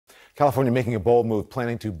California making a bold move,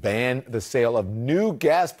 planning to ban the sale of new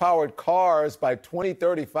gas-powered cars by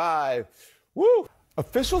 2035. Woo!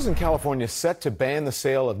 Officials in California set to ban the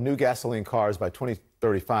sale of new gasoline cars by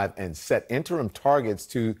 2035 and set interim targets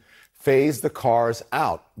to phase the cars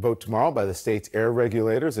out. Vote tomorrow by the state's air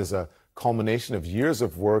regulators is a culmination of years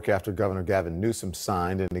of work after Governor Gavin Newsom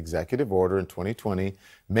signed an executive order in 2020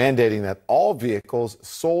 mandating that all vehicles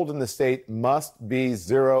sold in the state must be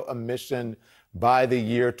zero emission by the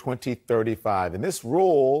year 2035. And this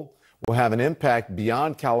rule will have an impact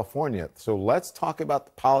beyond California. So let's talk about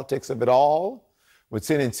the politics of it all with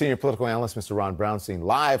CNN senior political analyst, Mr. Ron Brownstein,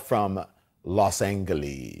 live from Los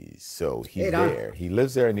Angeles. So he's there. He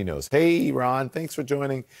lives there and he knows. Hey, Ron, thanks for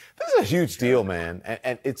joining. This is a huge deal, man.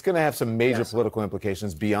 And it's going to have some major political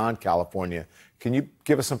implications beyond California. Can you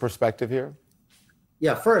give us some perspective here?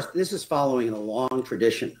 Yeah, first, this is following a long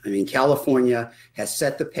tradition. I mean, California has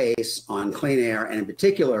set the pace on clean air and in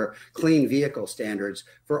particular, clean vehicle standards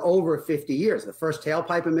for over 50 years. The first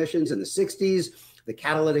tailpipe emissions in the 60s, the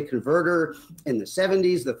catalytic converter in the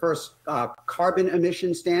 70s, the first carbon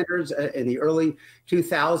emission standards in the early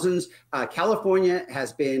 2000s. California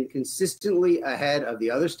has been consistently ahead of the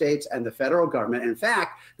other states and the federal government. In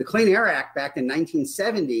fact, the Clean Air Act back in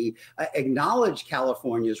 1970 acknowledged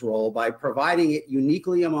California's role by providing it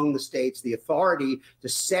uniquely among the states the authority to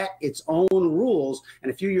set its own rules.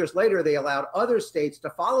 And a few years later, they allowed other states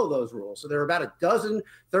to follow those rules. So there are about a dozen,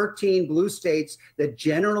 13 blue states that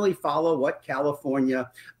generally follow what California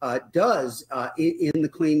does in the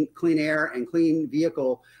clean air and clean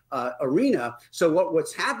vehicle arena. So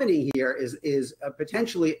what's happening here is a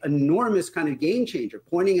potentially enormous kind of game changer,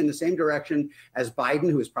 pointing in the same direction as Biden,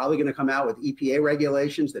 who is probably going to come out with EPA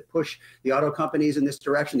regulations that push the auto companies in this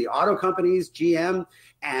direction. The auto companies, GM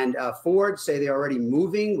and Ford, say they're already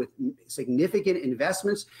moving with significant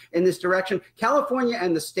investments in this direction. California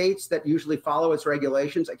and the states that usually follow its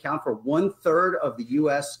regulations account for 1/3 of the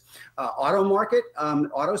U.S. Auto market,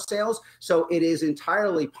 auto sales. So it is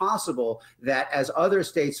entirely possible that as other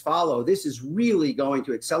states follow, this is really going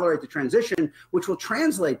to accelerate the transition, which will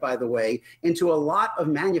translate, by the way, into a lot of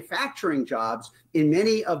manufacturing jobs in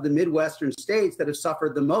many of the Midwestern states that have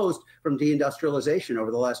suffered the most from deindustrialization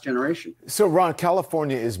over the last generation. So, Ron,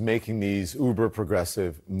 California is making these uber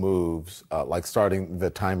progressive moves, like starting the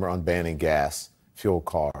timer on banning gas fuel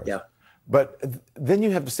cars. Yeah. But then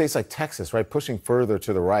you have states like Texas, right, pushing further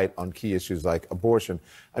to the right on key issues like abortion.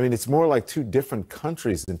 I mean, it's more like two different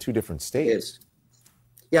countries than two different states. It is.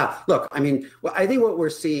 Yeah, look, I mean, I think what we're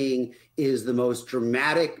seeing is the most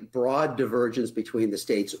dramatic, broad divergence between the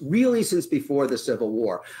states, really since before the Civil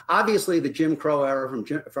War. Obviously, the Jim Crow era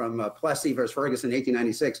from Plessy versus Ferguson in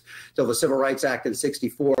 1896 till the Civil Rights Act in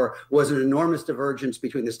 64 was an enormous divergence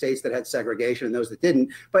between the states that had segregation and those that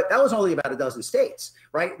didn't. But that was only about a dozen states,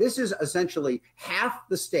 right? This is essentially half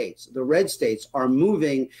the states, the red states, are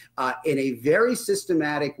moving in a very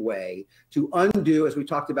systematic way to undo, as we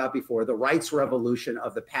talked about before, the rights revolution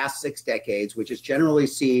of the past 6 decades, which has generally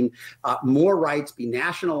seen more rights be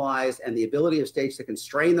nationalized and the ability of states to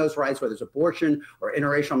constrain those rights, whether it's abortion or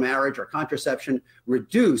interracial marriage or contraception,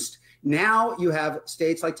 reduced. Now you have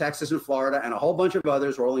states like Texas and Florida and a whole bunch of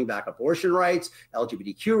others rolling back abortion rights,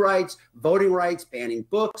 LGBTQ rights, voting rights, banning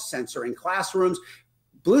books, censoring classrooms.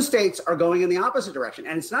 Blue states are going in the opposite direction.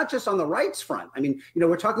 And it's not just on the rights front. I mean, you know,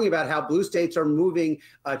 we're talking about how blue states are moving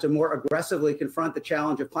to more aggressively confront the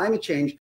challenge of climate change.